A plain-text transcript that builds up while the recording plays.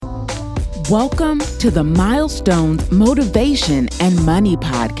Welcome to the Milestones Motivation and Money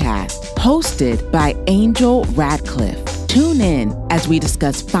Podcast, hosted by Angel Radcliffe. Tune in as we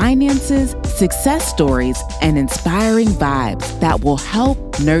discuss finances, success stories, and inspiring vibes that will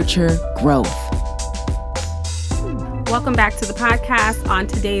help nurture growth. Welcome back to the podcast. On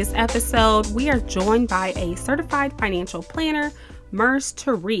today's episode, we are joined by a certified financial planner, Murs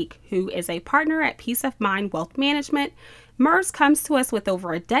Tariq, who is a partner at Peace of Mind Wealth Management. Murs comes to us with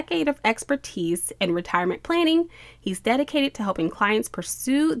over a decade of expertise in retirement planning. He's dedicated to helping clients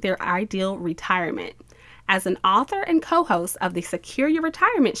pursue their ideal retirement. As an author and co-host of the Secure Your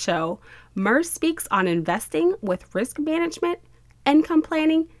Retirement Show, Murs speaks on investing with risk management, income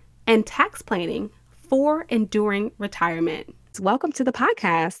planning, and tax planning for and during retirement. Welcome to the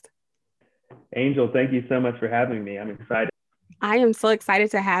podcast. Angel, thank you so much for having me. I'm excited. I am so excited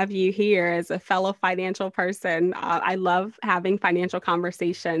to have you here as a fellow financial person. I love having financial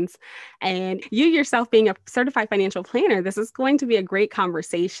conversations, and you yourself being a certified financial planner, this is going to be a great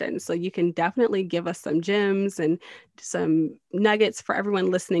conversation. So you can definitely give us some gems and some nuggets for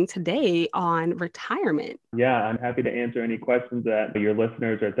everyone listening today on retirement. Yeah, I'm happy to answer any questions that your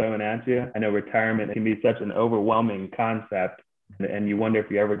listeners are throwing at you. I know retirement can be such an overwhelming concept, and you wonder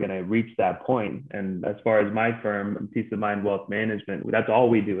if you're ever going to reach that point. And as far as my firm, Peace of Mind Wealth Management, that's all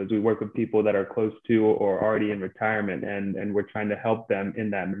we do is we work with people that are close to or already in retirement, and we're trying to help them in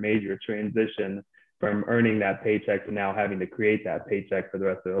that major transition from earning that paycheck to now having to create that paycheck for the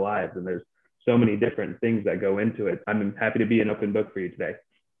rest of their lives. And there's so many different things that go into it. I'm happy to be an open book for you today.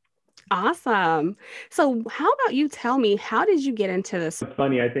 Awesome. So how about you tell me, how did you get into this? It's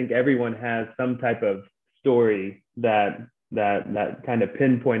funny, I think everyone has some type of story that kind of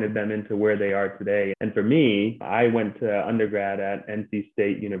pinpointed them into where they are today. And for me, I went to undergrad at NC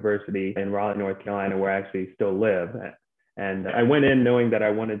State University in Raleigh, North Carolina, where I actually still live. And I went in knowing that I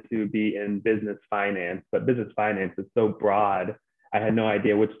wanted to be in business finance, but business finance is so broad. I had no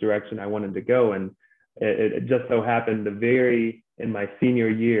idea which direction I wanted to go. And it just so happened in my senior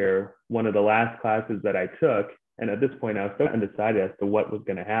year, one of the last classes that I took, and at this point I was so undecided as to what was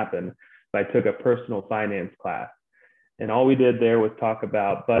going to happen, but I took a personal finance class. And all we did there was talk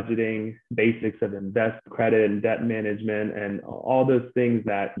about budgeting, basics of credit and debt management, and all those things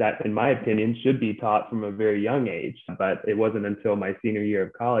that, in my opinion, should be taught from a very young age. But it wasn't until my senior year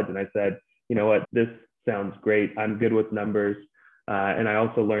of college. And I said, you know what, this sounds great. I'm good with numbers. And I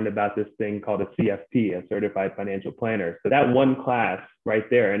also learned about this thing called a CFP, a Certified Financial Planner. So that one class right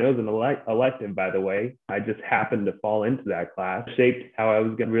there, and it was an elective, by the way, I just happened to fall into that class, shaped how I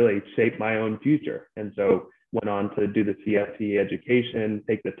was going to really shape my own future. And so went on to do the CFP education,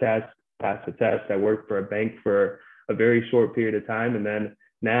 take the test, pass the test. I worked for a bank for a very short period of time. And then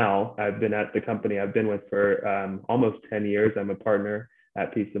now I've been at the company I've been with for almost 10 years. I'm a partner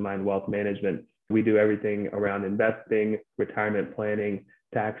at Peace of Mind Wealth Management. We do everything around investing, retirement planning,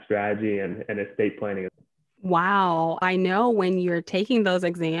 tax strategy, and estate planning. Wow. I know when you're taking those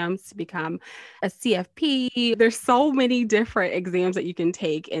exams to become a CFP, there's so many different exams that you can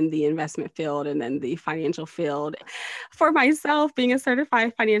take in the investment field and then the financial field. For myself, being a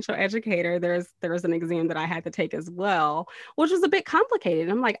certified financial educator, there was an exam that I had to take as well, which was a bit complicated.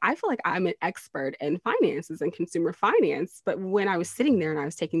 I'm like, I feel like I'm an expert in finances and consumer finance. But when I was sitting there and I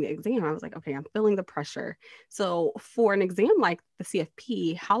was taking the exam, I was like, okay, I'm feeling the pressure. So for an exam like the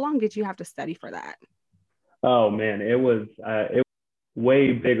CFP, how long did you have to study for that? Oh man, it was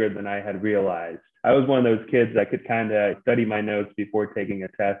way bigger than I had realized. I was one of those kids that could kind of study my notes before taking a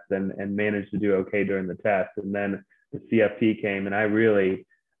test and managed to do okay during the test. And then the CFP came, and I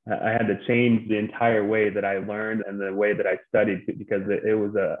had to change the entire way that I learned and the way that I studied, because it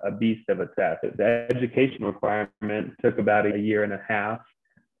was a beast of a test. The education requirement took about a year and a half,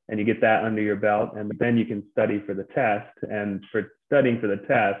 and you get that under your belt, and then you can study for the test. And for studying for the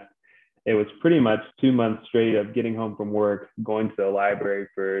test, it was pretty much 2 months straight of getting home from work, going to the library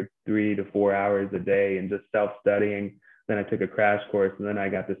for 3 to 4 hours a day and just self-studying. Then I took a crash course, and then I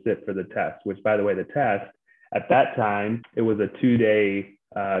got to sit for the test, which, by the way, the test at that time, it was a 2-day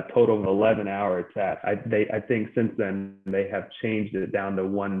total of 11-hour test. I think since then they have changed it down to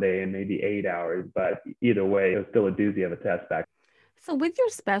 1 day and maybe 8 hours, but either way, it was still a doozy of a test back. So with your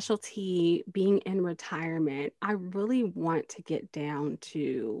specialty being in retirement, I really want to get down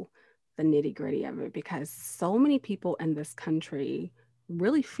to the nitty gritty of it, because so many people in this country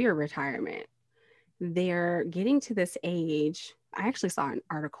really fear retirement. They're getting to this age. I actually saw an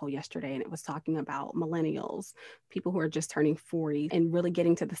article yesterday, and it was talking about millennials, people who are just turning 40 and really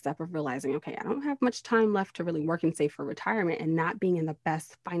getting to the step of realizing, okay, I don't have much time left to really work and save for retirement, and not being in the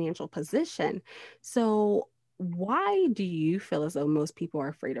best financial position. So Why do you feel as though most people are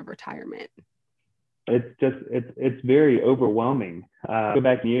afraid of retirement? It's very overwhelming. Go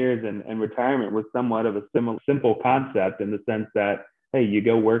back years, and retirement was somewhat of a simple concept in the sense that, hey, you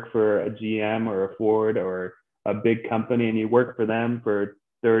go work for a GM or a Ford or a big company, and you work for them for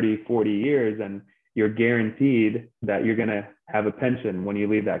 30, 40 years, and you're guaranteed that you're going to have a pension when you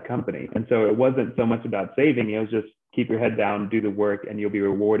leave that company. And so it wasn't so much about saving, it was just keep your head down, do the work, and you'll be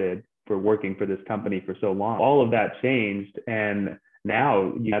rewarded for working for this company for so long. All of that changed, and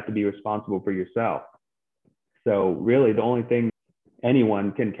now you have to be responsible for yourself. So really the only thing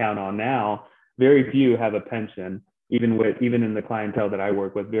anyone can count on now, very few have a pension. Even in the clientele that I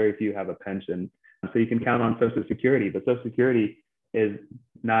work with, very few have a pension. So you can count on Social Security, but Social Security is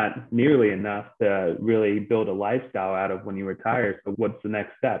not nearly enough to really build a lifestyle out of when you retire. So what's the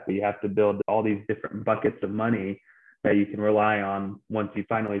next step? You have to build all these different buckets of money that you can rely on once you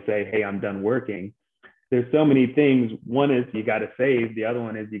finally say, hey, I'm done working. There's so many things. One is you got to save. The other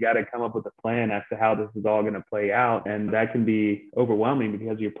one is you got to come up with a plan as to how this is all going to play out. And that can be overwhelming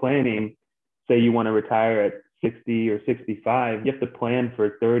because you're planning, say you want to retire at 60 or 65, you have to plan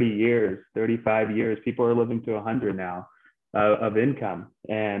for 30 years, 35 years. People are living to 100 now of income.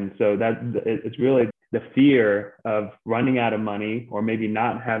 And so it's really the fear of running out of money or maybe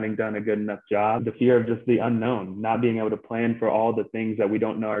not having done a good enough job, the fear of just the unknown, not being able to plan for all the things that we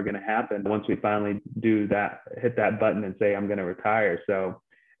don't know are going to happen once we finally do that, hit that button and say, I'm going to retire. So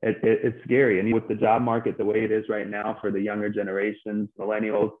it's scary. And with the job market the way it is right now for the younger generations,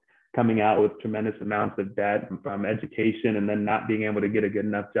 millennials coming out with tremendous amounts of debt from education and then not being able to get a good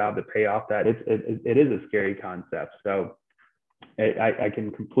enough job to pay off that, it is a scary concept. So I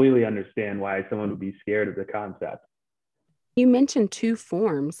can completely understand why someone would be scared of the concept. You mentioned two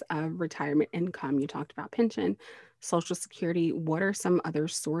forms of retirement income. You talked about pension, Social Security. What are some other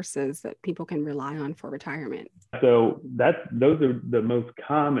sources that people can rely on for retirement? So those are the most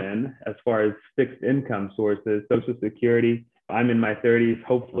common as far as fixed income sources. Social Security, I'm in my 30s.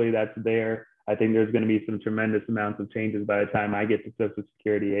 Hopefully that's there. I think there's going to be some tremendous amounts of changes by the time I get to Social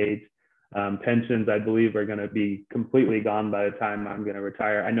Security age. Pensions, I believe, are going to be completely gone by the time I'm going to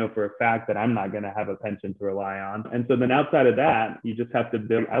retire. I know for a fact that I'm not going to have a pension to rely on. And so then outside of that, you just have to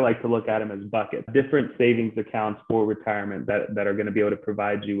build, I like to look at them as buckets, different savings accounts for retirement that are going to be able to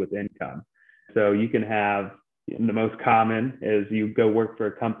provide you with income. So you can have, the most common is you go work for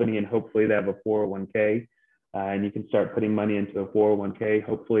a company and hopefully they have a 401k. And you can start putting money into a 401k.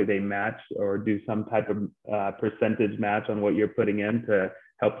 Hopefully they match or do some type of percentage match on what you're putting in to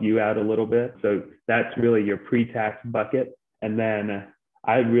help you out a little bit. So that's really your pre-tax bucket. And then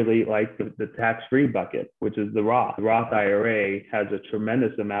I really like the tax-free bucket, which is the Roth. The Roth IRA has a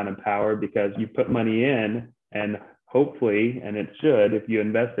tremendous amount of power because you put money in and hopefully, and it should, if you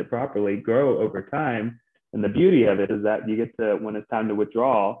invest it properly, grow over time. And the beauty of it is that you get to, when it's time to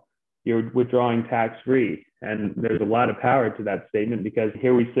withdraw, you're withdrawing tax-free. And there's a lot of power to that statement because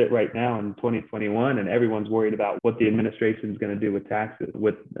here we sit right now in 2021 and everyone's worried about what the administration is going to do with taxes,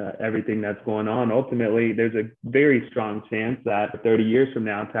 with everything that's going on. Ultimately, there's a very strong chance that 30 years from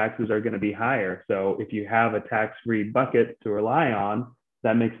now, taxes are going to be higher. So if you have a tax-free bucket to rely on,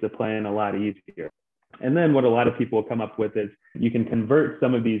 that makes the plan a lot easier. And then what a lot of people come up with is you can convert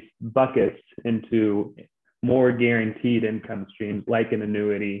some of these buckets into more guaranteed income streams, like an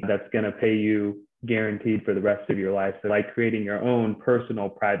annuity that's going to pay you guaranteed for the rest of your life. So like creating your own personal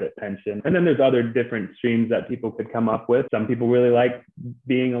private pension. And then there's other different streams that people could come up with. Some people really like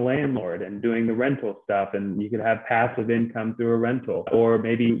being a landlord and doing the rental stuff, and you could have passive income through a rental. Or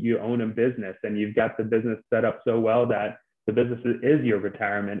maybe you own a business and you've got the business set up so well that the business is your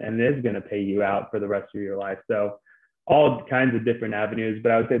retirement and is going to pay you out for the rest of your life. So all kinds of different avenues,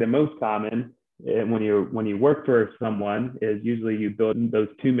 but I would say the most common when you work for someone is usually you build those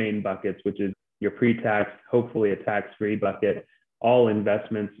two main buckets, which is your pre-tax, hopefully a tax-free bucket, all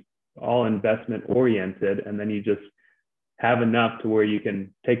investment oriented, and then you just have enough to where you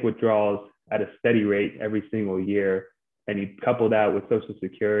can take withdrawals at a steady rate every single year, and you couple that with Social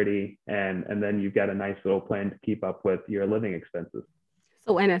Security, and then you've got a nice little plan to keep up with your living expenses.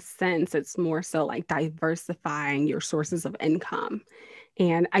 So in a sense, it's more so like diversifying your sources of income.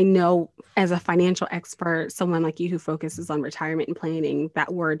 And I know as a financial expert, someone like you who focuses on retirement and planning,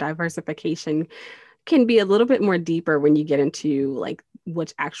 that word diversification can be a little bit more deeper when you get into like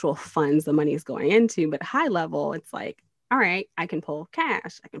which actual funds the money is going into. But high level, it's like, all right, I can pull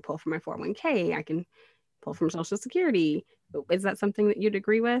cash. I can pull from my 401k. I can pull from Social Security. Is that something that you'd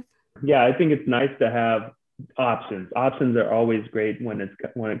agree with? Yeah, I think it's nice to have options. Options are always great when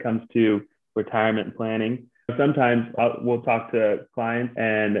it comes to retirement planning. Sometimes we'll talk to clients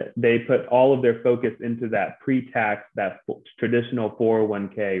and they put all of their focus into that pre-tax, that traditional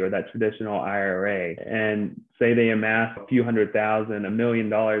 401k or that traditional IRA, and say they amass a few $100,000, $1 million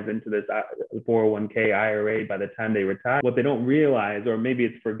into this 401k IRA by the time they retire. What they don't realize, or maybe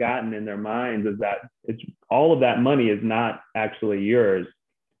it's forgotten in their minds, is that it's all of that money is not actually yours.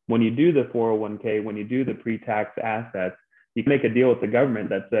 When you do the 401k, when you do the pre-tax assets, you can make a deal with the government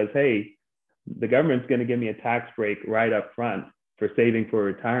that says, hey, the government's going to give me a tax break right up front for saving for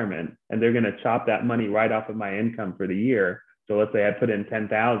retirement. And they're going to chop that money right off of my income for the year. So let's say I put in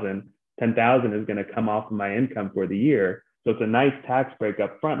 10,000 is going to come off of my income for the year. So it's a nice tax break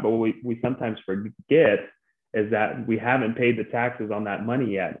up front. But what we sometimes forget is that we haven't paid the taxes on that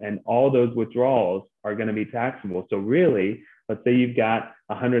money yet. And all those withdrawals are going to be taxable. So really, let's say you've got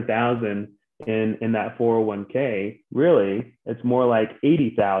 100,000 in that 401k, really, it's more like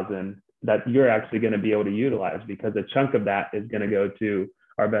 80,000 that you're actually going to be able to utilize, because a chunk of that is going to go to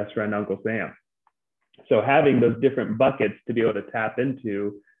our best friend, Uncle Sam. So having those different buckets to be able to tap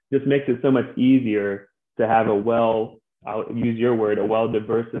into just makes it so much easier to have I'll use your word, a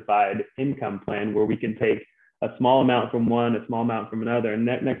well-diversified income plan where we can take a small amount from one, a small amount from another. And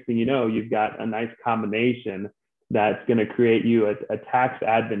next thing you know, you've got a nice combination that's going to create you a tax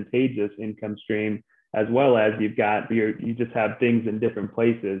advantageous income stream, as well as you just have things in different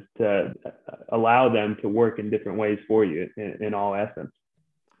places to allow them to work in different ways for you in all essence.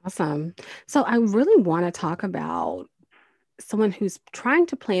 Awesome. So I really want to talk about someone who's trying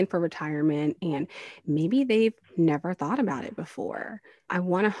to plan for retirement and maybe they've never thought about it before. I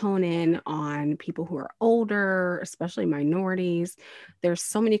want to hone in on people who are older, especially minorities. There's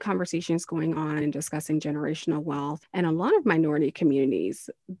so many conversations going on and discussing generational wealth, and a lot of minority communities,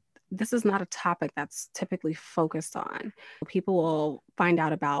 this is not a topic that's typically focused on. People will find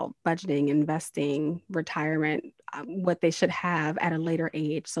out about budgeting, investing, retirement, what they should have at a later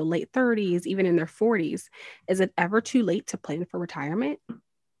age. So late 30s, even in their 40s. Is it ever too late to plan for retirement?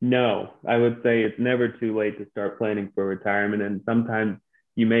 No, I would say it's never too late to start planning for retirement. And sometimes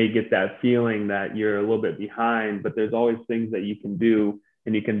you may get that feeling that you're a little bit behind, but there's always things that you can do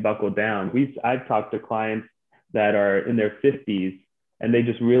and you can buckle down. I've talked to clients that are in their 50s and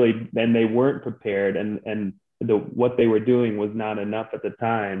they weren't prepared, and what they were doing was not enough at the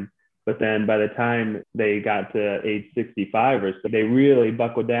time. But then by the time they got to age 65 or so, they really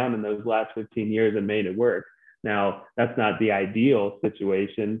buckled down in those last 15 years and made it work. Now, that's not the ideal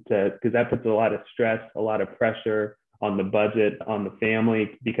situation because that puts a lot of stress, a lot of pressure on the budget, on the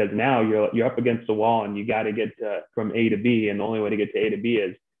family, because now you're up against the wall and you got to get from A to B. And the only way to get to A to B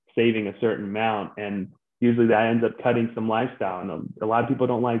is saving a certain amount. And usually that ends up cutting some lifestyle. And a lot of people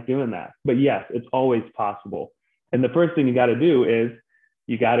don't like doing that. But yes, it's always possible. And the first thing you got to do is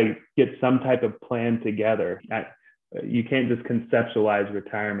you got to get some type of plan together. You can't just conceptualize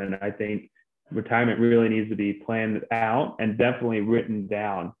retirement. I think retirement really needs to be planned out and definitely written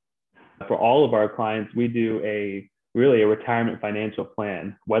down. For all of our clients, we do a retirement financial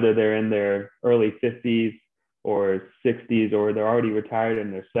plan, whether they're in their early 50s or 60s, or they're already retired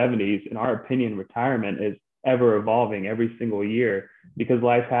in their 70s. In our opinion, retirement is ever evolving every single year because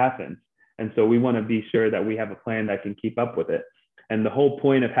life happens. And so we want to be sure that we have a plan that can keep up with it. And the whole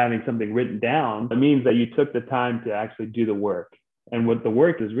point of having something written down, it means that you took the time to actually do the work. And what the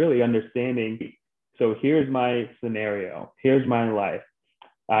work is really understanding. So here's my scenario. Here's my life.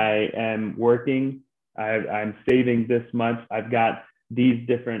 I am working. I'm saving this much. I've got these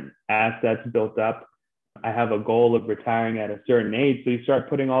different assets built up. I have a goal of retiring at a certain age. So you start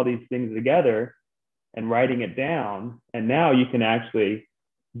putting all these things together and writing it down. And now you can actually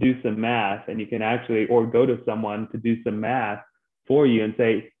do some math, and you can actually, or go to someone to do some math for you and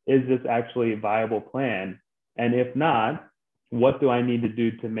say, is this actually a viable plan? And if not, what do I need to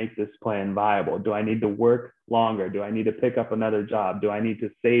do to make this plan viable? Do I need to work longer? Do I need to pick up another job? Do I need to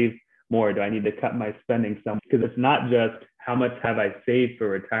save more? Do I need to cut my spending some? Because it's not just how much have I saved for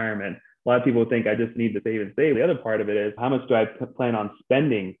retirement. A lot of people think I just need to save and save. The other part of it is how much do I plan on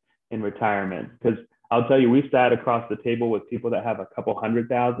spending in retirement? Because I'll tell you, we've sat across the table with people that have a couple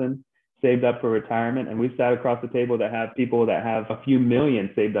 $100,000 saved up for retirement. And we've sat across the table that have people that have a few million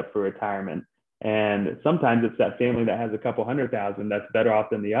saved up for retirement. And sometimes it's that family that has a couple $100,000 that's better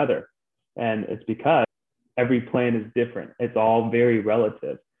off than the other. And it's because every plan is different. It's all very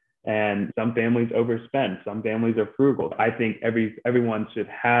relative. And some families overspend, some families are frugal. I think everyone should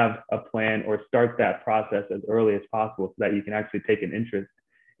have a plan or start that process as early as possible so that you can actually take an interest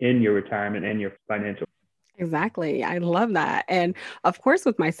in your retirement and your financial. Exactly. I love that. And of course,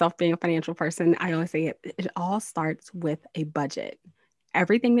 with myself being a financial person, I always say it all starts with a budget.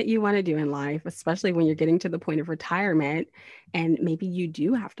 everything that you want to do in life, especially when you're getting to the point of retirement. And maybe you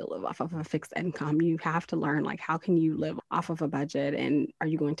do have to live off of a fixed income. You have to learn, like, how can you live off of a budget, and are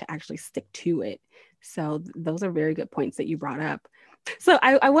you going to actually stick to it? So those are very good points that you brought up. So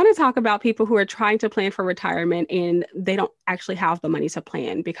I want to talk about people who are trying to plan for retirement and they don't actually have the money to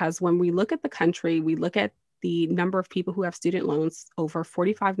plan, because when we look at the country, we look at the number of people who have student loans. Over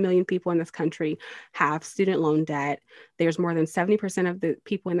 45 million people in this country have student loan debt. There's more than 70% of the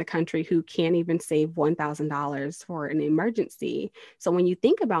people in the country who can't even save $1,000 for an emergency. So when you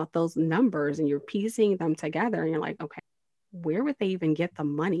think about those numbers and you're piecing them together and you're like, okay, where would they even get the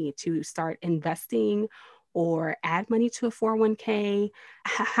money to start investing or add money to a 401k?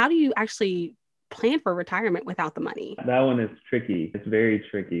 How do you actually plan for retirement without the money? That one is tricky. It's very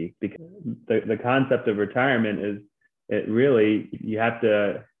tricky because the concept of retirement is, it really, you have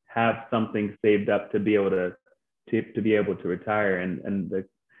to have something saved up to be able to be able to retire. And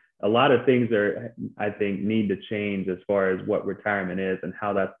a lot of things are, I think, need to change as far as what retirement is and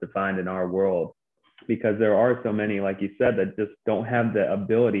how that's defined in our world. Because there are so many, like you said, that just don't have the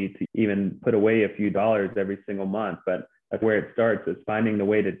ability to even put away a few dollars every single month. But that's where it starts, is finding the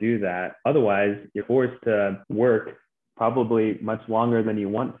way to do that. Otherwise, you're forced to work probably much longer than you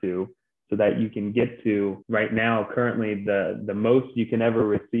want to, so that you can get to, right now, currently, the most you can ever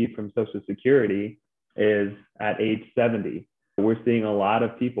receive from Social Security is at age 70. We're seeing a lot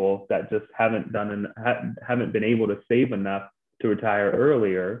of people that just haven't been able to save enough to retire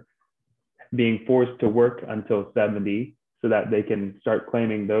earlier, being forced to work until 70 so that they can start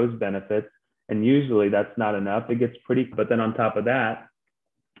claiming those benefits. And usually that's not enough. It gets pretty, but then on top of that,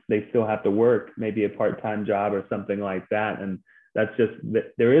 they still have to work maybe a part-time job or something like that. And that's just,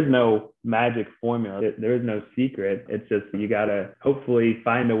 there is no magic formula. There is no secret. It's just, you got to hopefully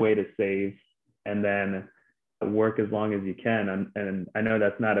find a way to save and then work as long as you can. And I know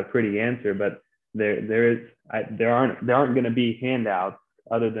that's not a pretty answer, but there aren't going to be handouts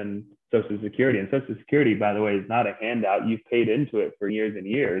other than Social Security. And Social Security, by the way, is not a handout. You've paid into it for years and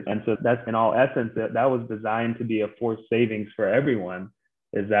years. And so that's, in all essence, that was designed to be a forced savings for everyone,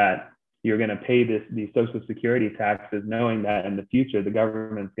 is that you're going to pay these Social Security taxes, knowing that in the future, the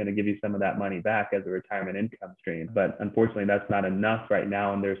government's going to give you some of that money back as a retirement income stream. But unfortunately, that's not enough right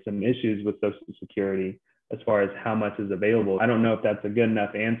now. And there's some issues with Social Security as far as how much is available. I don't know if that's a good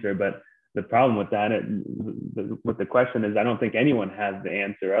enough answer, but the problem with that, with the question, is I don't think anyone has the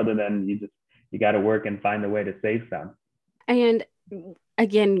answer, other than you got to work and find a way to save some. And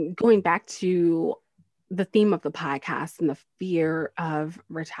again, going back to the theme of the podcast and the fear of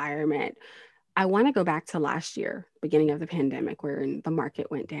retirement, I want to go back to last year, beginning of the pandemic, where the market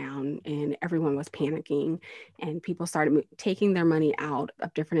went down and everyone was panicking and people started taking their money out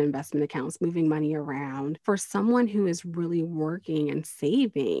of different investment accounts, moving money around. For someone who is really working and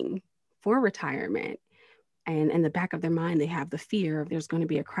saving for retirement, and in the back of their mind, they have the fear of, there's going to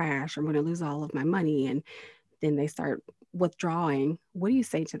be a crash, I'm going to lose all of my money. And then they start withdrawing. What do you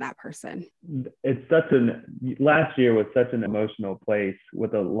say to that person? Last year was such an emotional place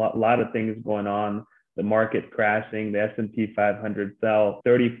with a lot of things going on. The market crashing, the S&P 500 fell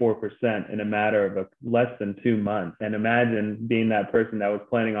 34% in a matter of less than 2 months. And imagine being that person that was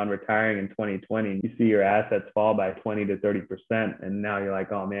planning on retiring in 2020. You see your assets fall by 20 to 30%. And now you're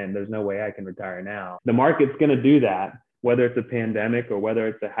like, oh man, there's no way I can retire now. The market's going to do that, whether it's a pandemic or whether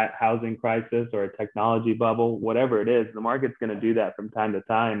it's a housing crisis or a technology bubble, whatever it is, the market's going to do that from time to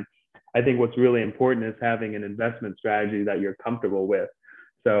time. I think what's really important is having an investment strategy that you're comfortable with.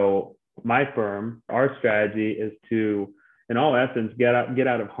 So my firm, our strategy is to, in all essence, get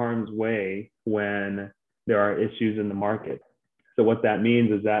out of harm's way when there are issues in the market. So what that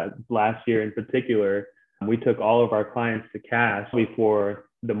means is that last year in particular, we took all of our clients to cash before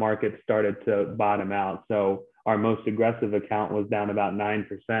the market started to bottom out. So our most aggressive account was down about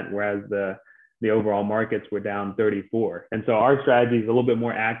 9%, whereas the overall markets were down 34%. And so our strategy is a little bit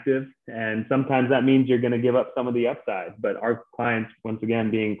more active. And sometimes that means you're going to give up some of the upside. But our clients, once again,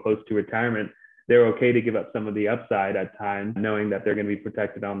 being close to retirement, they're okay to give up some of the upside at times, knowing that they're going to be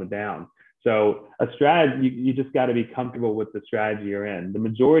protected on the down. So a strategy, you just got to be comfortable with the strategy you're in. The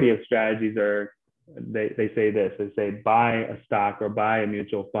majority of strategies are, they say this, they say buy a stock or buy a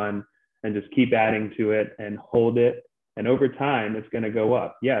mutual fund and just keep adding to it and hold it. And over time, it's going to go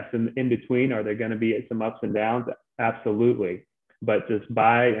up. Yes, in between, are there going to be some ups and downs? Absolutely. But just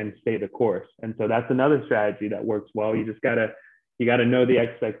buy and stay the course. And so that's another strategy that works well. You just got to know the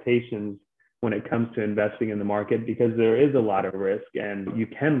expectations when it comes to investing in the market, because there is a lot of risk and you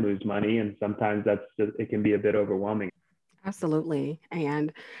can lose money. And sometimes it can be a bit overwhelming. Absolutely.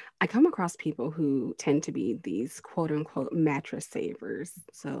 And I come across people who tend to be these quote unquote mattress savers.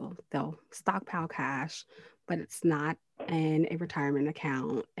 So they'll stockpile cash, but it's not in a retirement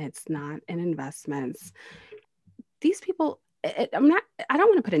account, it's not in investments. These people, I don't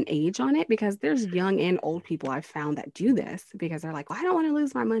want to put an age on it because there's young and old people I've found that do this because they're like, well, I don't want to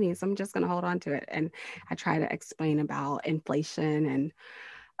lose my money. So I'm just going to hold on to it. And I try to explain about inflation and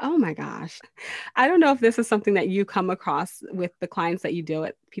oh my gosh. I don't know if this is something that you come across with the clients that you deal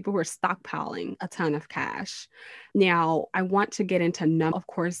with, people who are stockpiling a ton of cash. Now, I want to get into of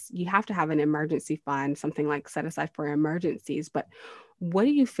course, you have to have an emergency fund, something like set aside for emergencies, but what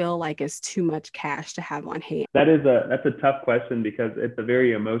do you feel like is too much cash to have on hand? That's a tough question because it's a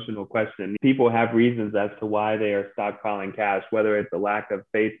very emotional question. People have reasons as to why they are stockpiling cash, whether it's a lack of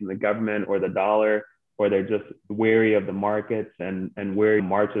faith in the government or the dollar, or they're just wary of the markets and wary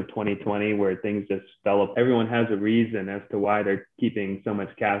March of 2020 where things just fell up. Everyone has a reason as to why they're keeping so much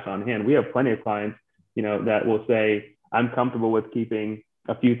cash on hand. We have plenty of clients, that will say, I'm comfortable with keeping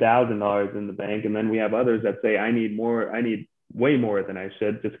a few $1,000s in the bank. And then we have others that say, I need way more than I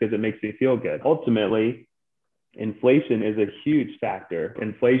should just because it makes me feel good. Ultimately, inflation is a huge factor.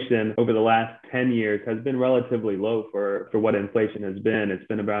 Inflation over the last 10 years has been relatively low for what inflation has been. It's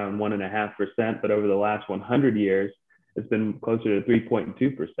been around 1.5%, but over the last 100 years, it's been closer to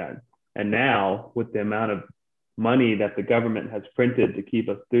 3.2%. And now with the amount of money that the government has printed to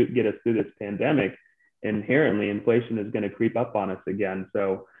get us through this pandemic, inherently inflation is going to creep up on us again.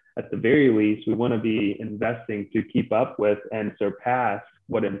 So at the very least, we want to be investing to keep up with and surpass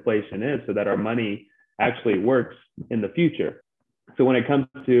what inflation is so that our money actually works in the future. So when it comes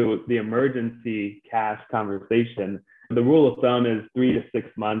to the emergency cash conversation, the rule of thumb is 3 to 6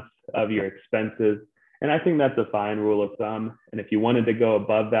 months of your expenses. And I think that's a fine rule of thumb. And if you wanted to go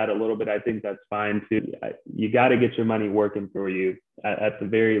above that a little bit, I think that's fine too. You got to get your money working for you at the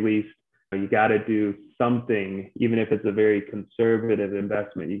very least. You got to do something, even if it's a very conservative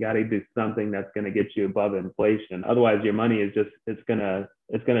investment. You got to do something that's going to get you above inflation. Otherwise, your money is just it's going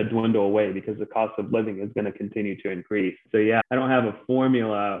to dwindle away because the cost of living is going to continue to increase. So yeah, I don't have a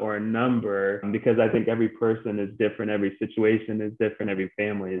formula or a number because I think every person is different, every situation is different, every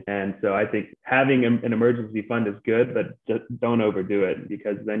family is. And so I think having an emergency fund is good, but just don't overdo it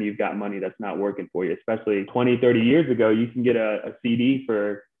because then you've got money that's not working for you. Especially 20, 30 years ago, you can get a CD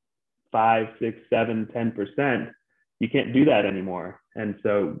for 5, 6, 7, 10%. You can't do that anymore. And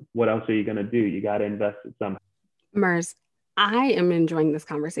so what else are you going to do? You got to invest it somehow. Mers, I am enjoying this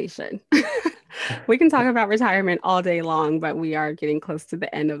conversation. We can talk about retirement all day long, but we are getting close to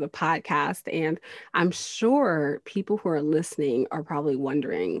the end of the podcast. And I'm sure people who are listening are probably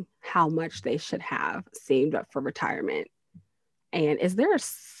wondering how much they should have saved up for retirement. And is there a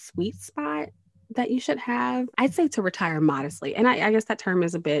sweet spot that you should have? I'd say to retire modestly. And I guess that term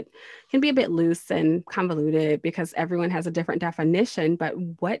can be a bit loose and convoluted because everyone has a different definition. But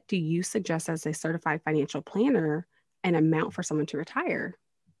what do you suggest as a certified financial planner an amount for someone to retire?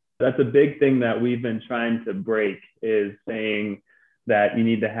 That's a big thing that we've been trying to break is saying that you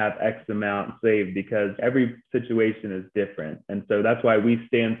need to have X amount saved because every situation is different. And so that's why we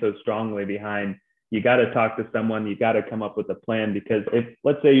stand so strongly behind you got to talk to someone, you got to come up with a plan because if,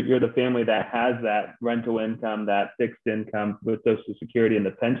 let's say you're the family that has that rental income, that fixed income with Social Security and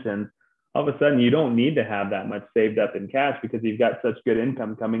the pensions, all of a sudden you don't need to have that much saved up in cash because you've got such good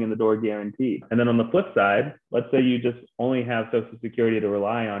income coming in the door guaranteed. And then on the flip side, let's say you just only have Social Security to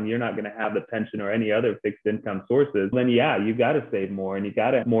rely on, you're not going to have the pension or any other fixed income sources, then yeah, you got to save more and you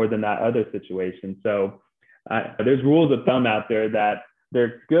got to more than that other situation. So there's rules of thumb out there that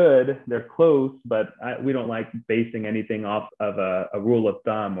they're good, they're close, but we don't like basing anything off of a rule of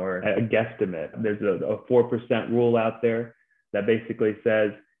thumb or a guesstimate. There's a 4% rule out there that basically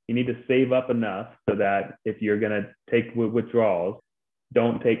says you need to save up enough so that if you're going to take withdrawals,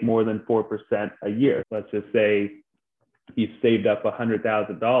 don't take more than 4% a year. Let's just say you've saved up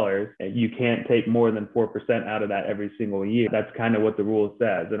 $100,000 and you can't take more than 4% out of that every single year. That's kind of what the rule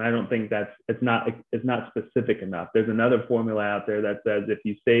says. And I don't think it's not specific enough. There's another formula out there that says if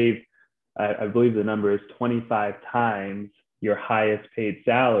you save, I believe the number is 25 times your highest paid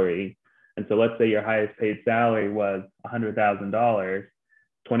salary. And so let's say your highest paid salary was $100,000,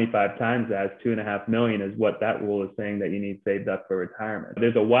 25 times that, $2.5 million is what that rule is saying that you need saved up for retirement.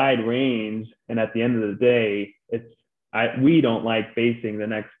 There's a wide range. And at the end of the day, we don't like basing the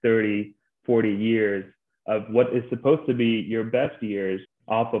next 30, 40 years of what is supposed to be your best years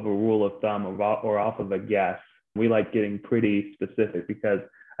off of a rule of thumb or off of a guess. We like getting pretty specific because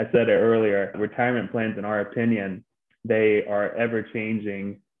I said it earlier, retirement plans, in our opinion, they are ever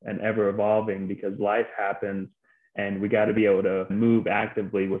changing and ever evolving because life happens and we got to be able to move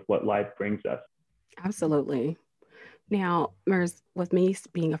actively with what life brings us. Absolutely. Now, Mers, with me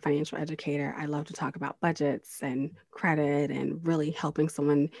being a financial educator, I love to talk about budgets and credit and really helping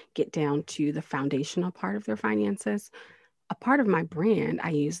someone get down to the foundational part of their finances. A part of my brand, I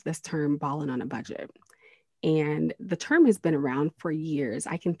use this term balling on a budget. And the term has been around for years.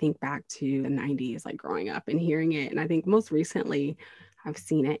 I can think back to the 90s, like growing up and hearing it. And I think most recently, I've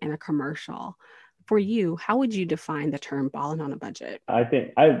seen it in a commercial. For you, how would you define the term balling on a budget? I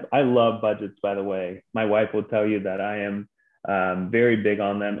think I love budgets, by the way. My wife will tell you that I am very big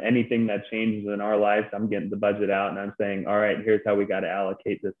on them. Anything that changes in our lives, I'm getting the budget out and I'm saying, all right, here's how we got to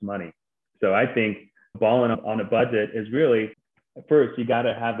allocate this money. So I think balling on a budget is really, first, you got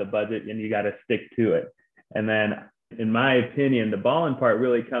to have the budget and you got to stick to it. And then, in my opinion, the balling part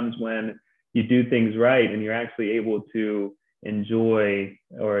really comes when you do things right and you're actually able to enjoy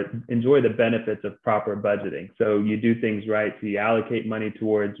the benefits of proper budgeting. So you do things right. So you allocate money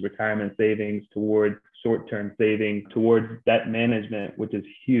towards retirement savings, towards short-term saving, towards debt management, which is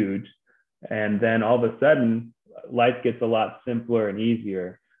huge. And then all of a sudden, life gets a lot simpler and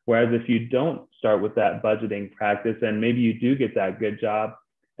easier. Whereas if you don't start with that budgeting practice, and maybe you do get that good job,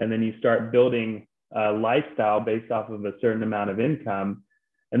 and then you start building a lifestyle based off of a certain amount of income,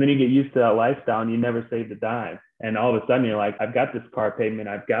 and then you get used to that lifestyle and you never saved a dime. And all of a sudden you're like, I've got this car payment,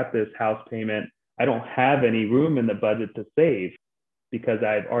 I've got this house payment. I don't have any room in the budget to save because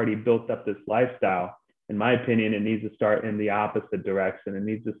I've already built up this lifestyle. In my opinion, it needs to start in the opposite direction. It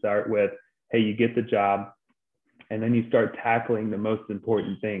needs to start with, hey, you get the job, and then you start tackling the most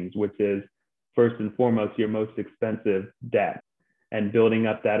important things, which is first and foremost, your most expensive debt, and building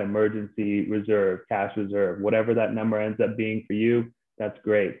up that emergency reserve, cash reserve, whatever that number ends up being for you, that's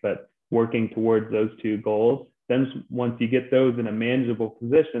great. But working towards those two goals, then once you get those in a manageable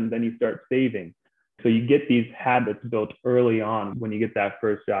position, then you start saving. So you get these habits built early on when you get that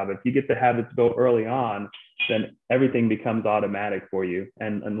first job. If you get the habits built early on, then everything becomes automatic for you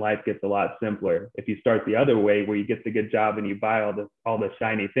and life gets a lot simpler. If you start the other way where you get the good job and you buy all the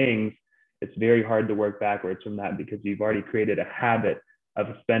shiny things, it's very hard to work backwards from that because you've already created a habit of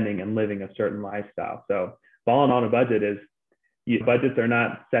spending and living a certain lifestyle. So balling on a budget is, budgets are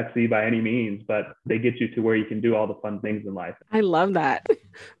not sexy by any means, but they get you to where you can do all the fun things in life. I love that.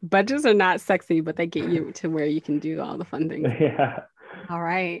 Budgets are not sexy, but they get you to where you can do all the fun things. Yeah. All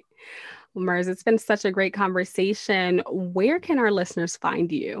right. Well, Mers, it's been such a great conversation. Where can our listeners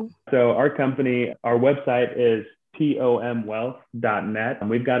find you? So our company, our website is pomwealth.net. And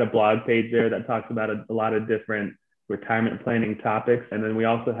we've got a blog page there that talks about a lot of different retirement planning topics. And then we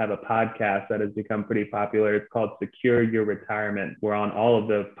also have a podcast that has become pretty popular. It's called Secure Your Retirement. We're on all of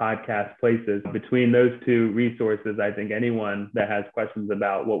the podcast places. Between those two resources, I think anyone that has questions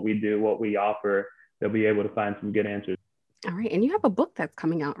about what we do, what we offer, they'll be able to find some good answers. All right. And you have a book that's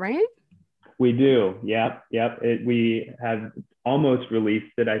coming out, right? We do. Yep. We have almost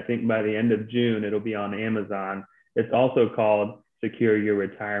released it. I think by the end of June, it'll be on Amazon. It's also called Secure Your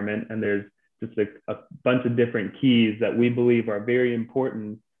Retirement. And there's just a bunch of different keys that we believe are very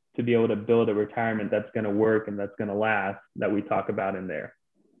important to be able to build a retirement that's going to work and that's going to last, that we talk about in there.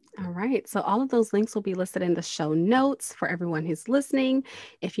 All right. So all of those links will be listed in the show notes for everyone who's listening.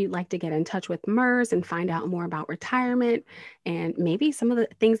 If you'd like to get in touch with Mers and find out more about retirement and maybe some of the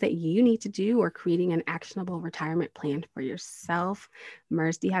things that you need to do or creating an actionable retirement plan for yourself,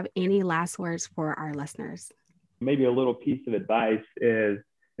 Mers, do you have any last words for our listeners? Maybe a little piece of advice is,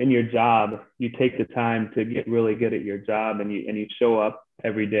 in your job, you take the time to get really good at your job and you show up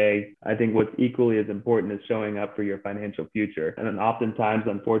every day. I think what's equally as important is showing up for your financial future. And then oftentimes,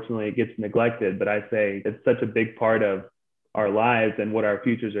 unfortunately, it gets neglected, but I say it's such a big part of our lives and what our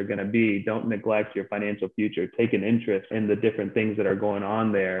futures are going to be. Don't neglect your financial future. Take an interest in the different things that are going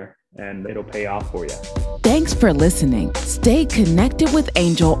on there, and it'll pay off for you. Thanks for listening. Stay connected with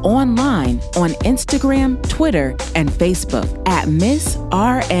Angel online on Instagram, Twitter, and Facebook at Miss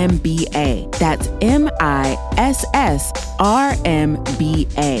RMBA. That's MISSRMBA.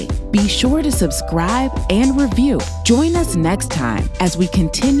 Be sure to subscribe and review. Join us next time as we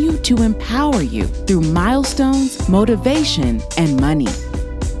continue to empower you through milestones, motivation, and money.